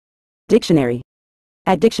Dictionary.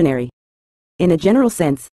 At dictionary. In a general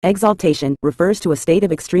sense, exaltation refers to a state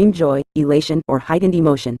of extreme joy, elation, or heightened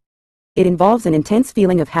emotion. It involves an intense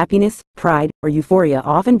feeling of happiness, pride, or euphoria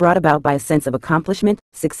often brought about by a sense of accomplishment,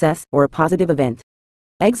 success, or a positive event.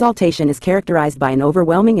 Exaltation is characterized by an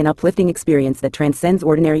overwhelming and uplifting experience that transcends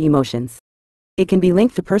ordinary emotions. It can be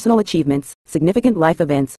linked to personal achievements, significant life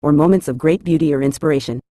events, or moments of great beauty or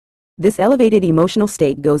inspiration. This elevated emotional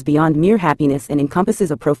state goes beyond mere happiness and encompasses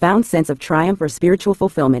a profound sense of triumph or spiritual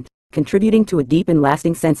fulfillment, contributing to a deep and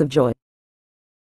lasting sense of joy.